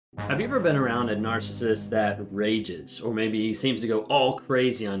Have you ever been around a narcissist that rages or maybe seems to go all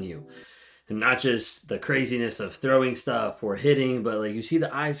crazy on you? And not just the craziness of throwing stuff or hitting, but like you see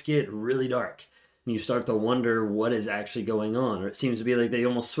the eyes get really dark and you start to wonder what is actually going on. Or it seems to be like they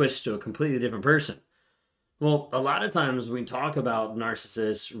almost switch to a completely different person. Well, a lot of times we talk about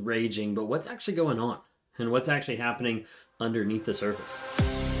narcissists raging, but what's actually going on? And what's actually happening underneath the surface?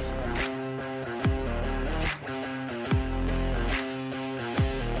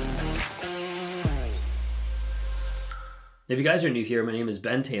 If you guys are new here, my name is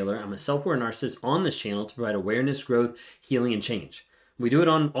Ben Taylor. I'm a self-aware narcissist on this channel to provide awareness, growth, healing, and change. We do it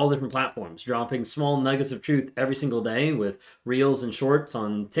on all different platforms, dropping small nuggets of truth every single day with reels and shorts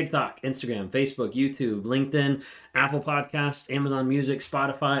on TikTok, Instagram, Facebook, YouTube, LinkedIn, Apple Podcasts, Amazon Music,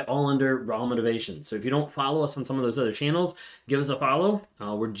 Spotify, all under Raw Motivation. So if you don't follow us on some of those other channels, give us a follow.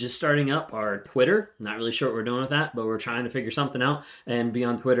 We're just starting up our Twitter. Not really sure what we're doing with that, but we're trying to figure something out and be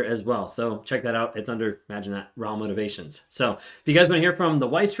on Twitter as well. So check that out. It's under, imagine that, Raw Motivations. So if you guys want to hear from the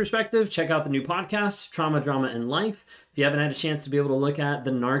wife's perspective, check out the new podcast, Trauma, Drama, and Life. If you haven't had a chance to be able to look at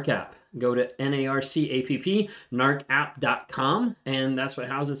the NARC app, go to NARCAPP, narcapp.com, and that's what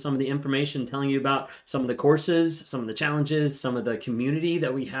houses some of the information telling you about some of the courses, some of the challenges, some of the community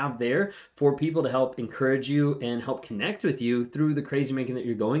that we have there for people to help encourage you and help connect with you through the crazy making that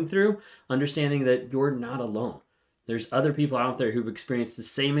you're going through, understanding that you're not alone. There's other people out there who've experienced the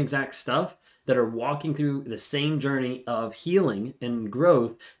same exact stuff that are walking through the same journey of healing and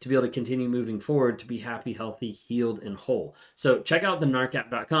growth to be able to continue moving forward to be happy, healthy, healed, and whole. So check out the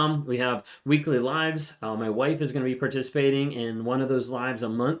narcapp.com. We have weekly lives. My wife is going to be participating in one of those lives a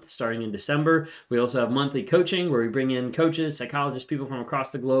month starting in December. We also have monthly coaching where we bring in coaches, psychologists, people from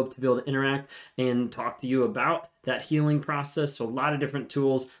across the globe to be able to interact and talk to you about that healing process. So a lot of different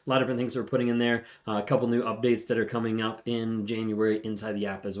tools, a lot of different things we're putting in there. A couple new updates that are coming up in January inside the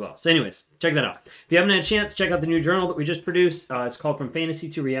app as well. So anyways, check that out. If you haven't had a chance, check out the new journal that we just produced. It's called From Fantasy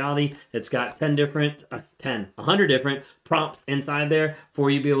to Reality. It's got 100 different prompts inside there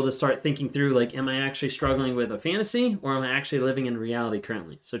for you to be able to start thinking through, like, am I actually struggling with a fantasy or am I actually living in reality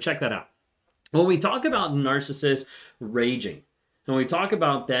currently? So check that out. When we talk about narcissists raging, and we talk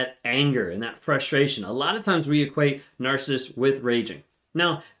about that anger and that frustration, a lot of times we equate narcissists with raging.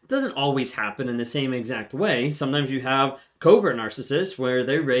 Now, it doesn't always happen in the same exact way. Sometimes you have covert narcissists where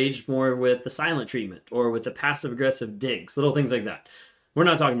they rage more with the silent treatment or with the passive-aggressive digs, little things like that. We're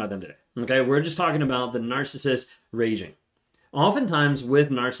not talking about them today, okay? We're just talking about the narcissist raging. Oftentimes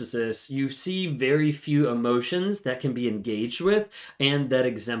with narcissists, you see very few emotions that can be engaged with and that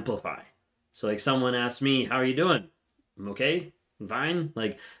exemplify. So like someone asks me, how are you doing? I'm okay. Fine,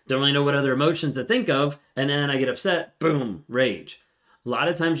 like don't really know what other emotions to think of, and then I get upset, boom, rage. A lot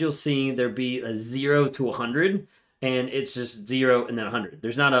of times you'll see there be a 0 to 100, and it's just 0 and then 100.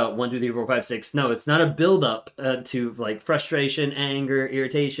 There's not a 1, 2, 3, 4, 5, 6. No, it's not a build up to like frustration, anger,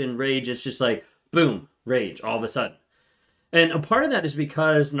 irritation, rage. It's just like boom, rage all of a sudden. And a part of that is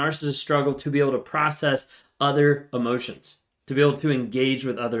because narcissists struggle to be able to process other emotions, to be able to engage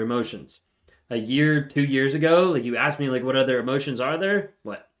with other emotions. A year, 2 years ago, like you asked me, like, what other emotions are there?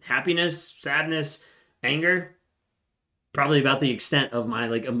 What? Happiness, sadness, anger? Probably about the extent of my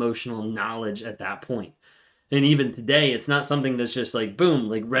like emotional knowledge at that point. And even today, it's not something that's just like, boom,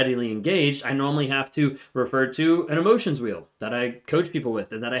 like readily engaged. I normally have to refer to an emotions wheel that I coach people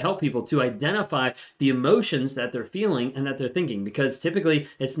with and that I help people to identify the emotions that they're feeling and that they're thinking. Because typically,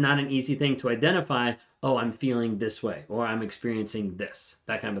 it's not an easy thing to identify, oh, I'm feeling this way or I'm experiencing this,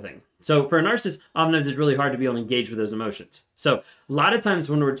 that kind of thing. So for a narcissist, oftentimes it's really hard to be able to engage with those emotions. So a lot of times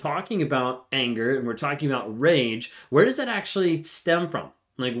when we're talking about anger and we're talking about rage, where does that actually stem from?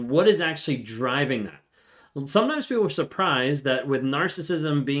 Like what is actually driving that? Sometimes people are surprised that with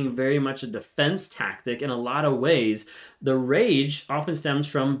narcissism being very much a defense tactic in a lot of ways, the rage often stems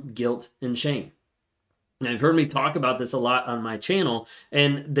from guilt and shame. Now, you've heard me talk about this a lot on my channel,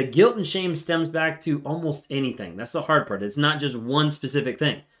 and the guilt and shame stems back to almost anything. That's the hard part. It's not just one specific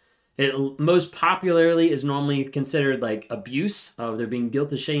thing. It most popularly is normally considered like abuse, of there being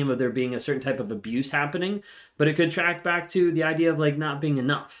guilt and shame of there being a certain type of abuse happening, but it could track back to the idea of like not being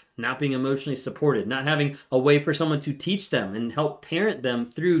enough, not being emotionally supported, not having a way for someone to teach them and help parent them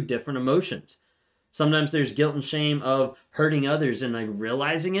through different emotions. Sometimes there's guilt and shame of hurting others and like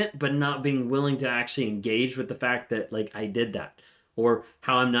realizing it, but not being willing to actually engage with the fact that like I did that. Or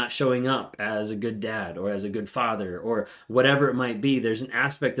how I'm not showing up as a good dad or as a good father or whatever it might be. There's an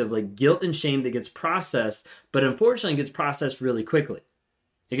aspect of like guilt and shame that gets processed, but unfortunately gets processed really quickly.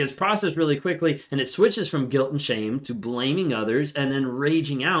 It gets processed really quickly and it switches from guilt and shame to blaming others and then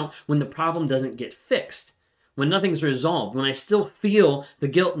raging out when the problem doesn't get fixed. when nothing's resolved, when I still feel the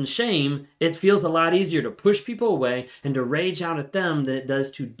guilt and shame, it feels a lot easier to push people away and to rage out at them than it does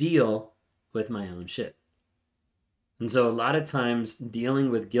to deal with my own shit. And so a lot of times dealing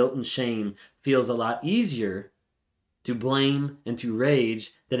with guilt and shame feels a lot easier to blame and to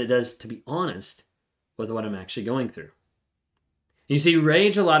rage than it does to be honest with what I'm actually going through. You see,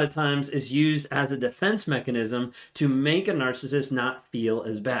 rage a lot of times is used as a defense mechanism to make a narcissist not feel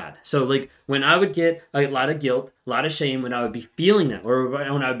as bad. So like when I would get a lot of guilt, a lot of shame, when I would be feeling that, or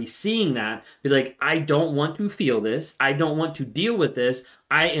when I would be seeing that, be like, I don't want to feel this. I don't want to deal with this.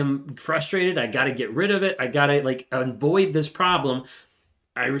 I am frustrated. I got to get rid of it. I got to like avoid this problem.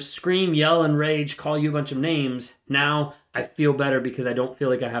 I scream, yell, and rage, call you a bunch of names. Now I feel better because I don't feel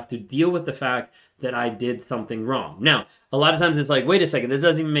like I have to deal with the fact that I did something wrong. Now, a lot of times it's like, wait a second, this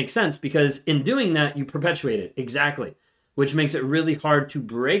doesn't even make sense, because in doing that, you perpetuate it. Exactly. Which makes it really hard to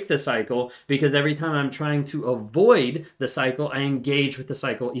break the cycle, because every time I'm trying to avoid the cycle, I engage with the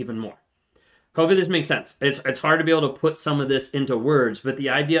cycle even more. Hopefully this makes sense. It's hard to be able to put some of this into words, but the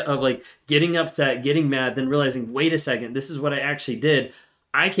idea of like getting upset, getting mad, then realizing, wait a second, this is what I actually did.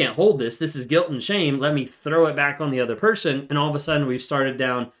 I can't hold this. This is guilt and shame. Let me throw it back on the other person. And all of a sudden we've started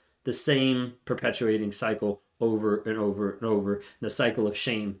down the same perpetuating cycle over and over and over, the cycle of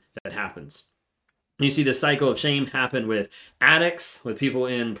shame that happens. You see the cycle of shame happen with addicts, with people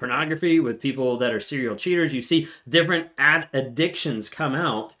in pornography, with people that are serial cheaters. You see different addictions come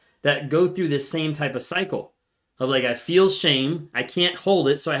out that go through this same type of cycle of like, I feel shame, I can't hold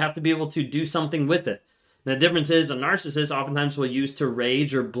it, so I have to be able to do something with it. The difference is a narcissist oftentimes will use to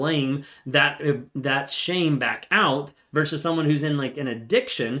rage or blame that shame back out, versus someone who's in like an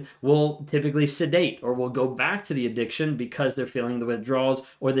addiction will typically sedate or will go back to the addiction because they're feeling the withdrawals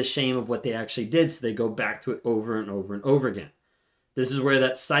or the shame of what they actually did. So they go back to it over and over and over again. This is where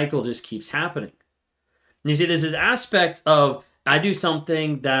that cycle just keeps happening. And you see, this is aspect of, I do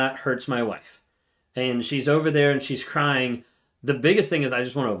something that hurts my wife and she's over there and she's crying. The biggest thing is I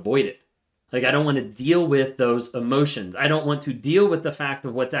just want to avoid it. Like, I don't want to deal with those emotions. I don't want to deal with the fact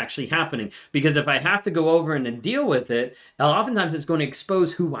of what's actually happening. Because if I have to go over and deal with it, oftentimes it's going to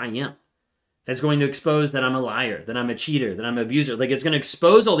expose who I am. It's going to expose that I'm a liar, that I'm a cheater, that I'm an abuser. Like, it's going to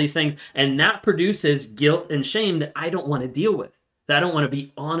expose all these things. And that produces guilt and shame that I don't want to deal with, that I don't want to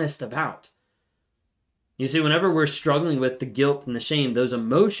be honest about. You see, whenever we're struggling with the guilt and the shame, those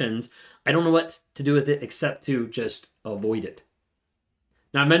emotions, I don't know what to do with it except to just avoid it.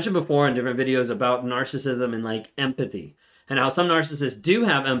 Now, I mentioned before in different videos about narcissism and like empathy, and how some narcissists do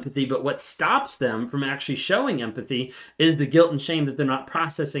have empathy, but what stops them from actually showing empathy is the guilt and shame that they're not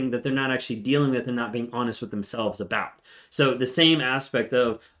processing, that they're not actually dealing with and not being honest with themselves about. So the same aspect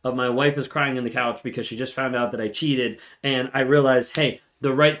of my wife is crying on the couch because she just found out that I cheated, and I realized, hey,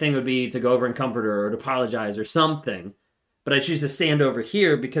 the right thing would be to go over and comfort her or to apologize or something. But I choose to stand over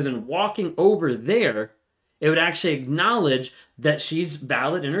here because in walking over there, it would actually acknowledge that she's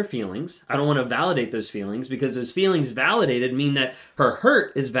valid in her feelings. I don't want to validate those feelings because those feelings validated mean that her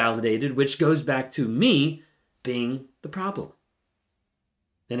hurt is validated, which goes back to me being the problem.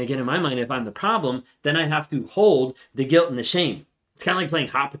 And again, in my mind, if I'm the problem, then I have to hold the guilt and the shame. It's kind of like playing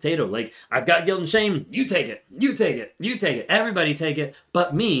hot potato. Like, I've got guilt and shame. You take it. You take it. You take it. Everybody take it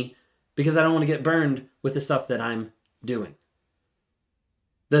but me, because I don't want to get burned with the stuff that I'm doing.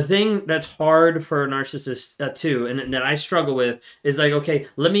 The thing that's hard for a narcissist too, and that I struggle with, is like, okay,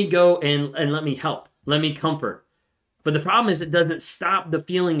 let me go and let me help. Let me comfort. But the problem is it doesn't stop the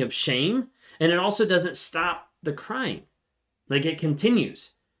feeling of shame, and it also doesn't stop the crying. Like, it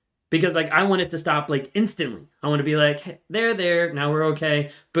continues. Because like, I want it to stop like instantly. I want to be like, hey, there, now we're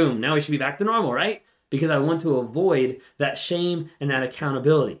okay. Boom, now we should be back to normal, right? Because I want to avoid that shame and that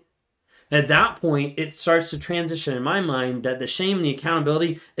accountability. At that point, it starts to transition in my mind that the shame and the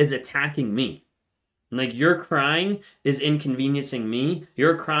accountability is attacking me. Like, your crying is inconveniencing me.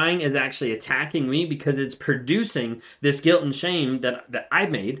 Your crying is actually attacking me because it's producing this guilt and shame that I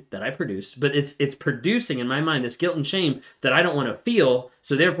made, that I produced. But it's producing in my mind this guilt and shame that I don't want to feel.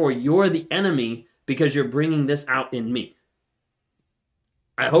 So therefore, you're the enemy because you're bringing this out in me.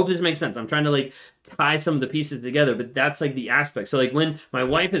 I hope this makes sense. I'm trying to like tie some of the pieces together, but that's like the aspect. So like when my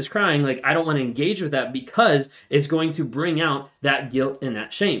wife is crying, like I don't want to engage with that because it's going to bring out that guilt and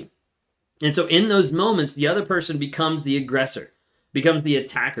that shame. And so in those moments, the other person becomes the aggressor, becomes the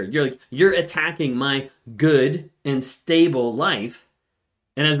attacker. You're attacking my good and stable life.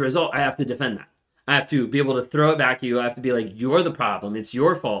 And as a result, I have to defend that. I have to be able to throw it back at you. I have to be like, you're the problem. It's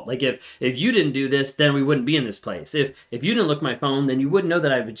your fault. Like if you didn't do this, then we wouldn't be in this place. If you didn't look at my phone, then you wouldn't know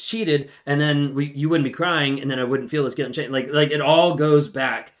that I've cheated, and then you wouldn't be crying, and then I wouldn't feel this guilt and shame. Like it all goes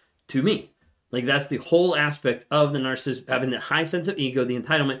back to me. Like that's the whole aspect of the narcissist having that high sense of ego, the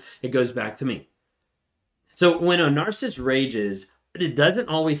entitlement. It goes back to me. So when a narcissist rages, it doesn't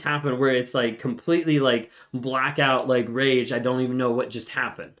always happen where it's like completely like blackout, like rage. I don't even know what just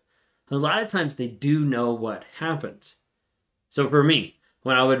happened. A lot of times they do know what happens. So for me,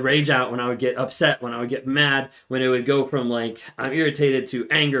 when I would rage out, when I would get upset, when I would get mad, when it would go from like I'm irritated to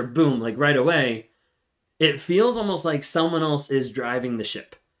anger, boom, like right away, it feels almost like someone else is driving the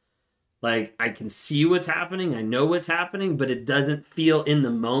ship. Like I can see what's happening, I know what's happening, but it doesn't feel in the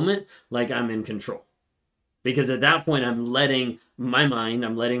moment like I'm in control. Because at that point, I'm letting my mind,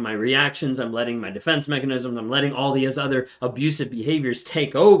 I'm letting my reactions, I'm letting my defense mechanisms, I'm letting all these other abusive behaviors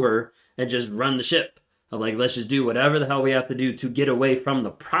take over and just run the ship. I'm like, let's just do whatever the hell we have to do to get away from the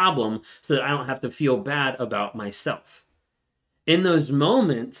problem so that I don't have to feel bad about myself. In those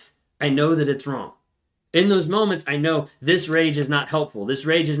moments, I know that it's wrong. In those moments, I know this rage is not helpful. This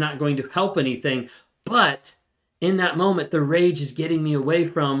rage is not going to help anything. But in that moment, the rage is getting me away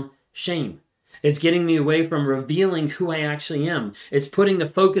from shame. It's getting me away from revealing who I actually am. It's putting the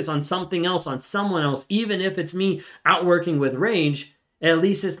focus on something else, on someone else. Even if it's me outworking with rage, at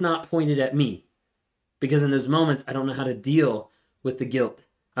least it's not pointed at me. Because in those moments, I don't know how to deal with the guilt.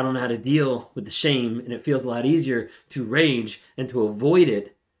 I don't know how to deal with the shame. And it feels a lot easier to rage and to avoid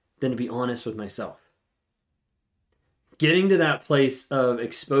it than to be honest with myself. Getting to that place of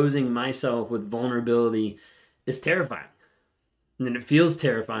exposing myself with vulnerability is terrifying. And it feels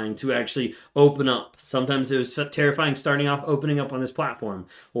terrifying to actually open up. Sometimes it was terrifying starting off opening up on this platform,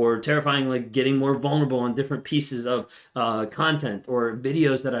 or terrifying like getting more vulnerable on different pieces of content or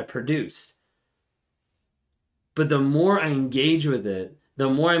videos that I produce. But the more I engage with it, the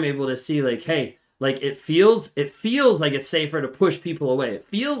more I'm able to see like, hey, like it feels like it's safer to push people away. It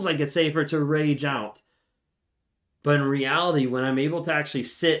feels like it's safer to rage out. But in reality, when I'm able to actually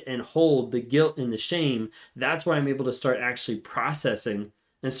sit and hold the guilt and the shame, that's where I'm able to start actually processing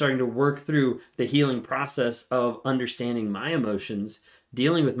and starting to work through the healing process of understanding my emotions,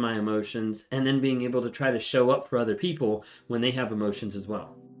 dealing with my emotions, and then being able to try to show up for other people when they have emotions as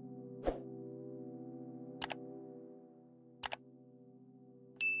well.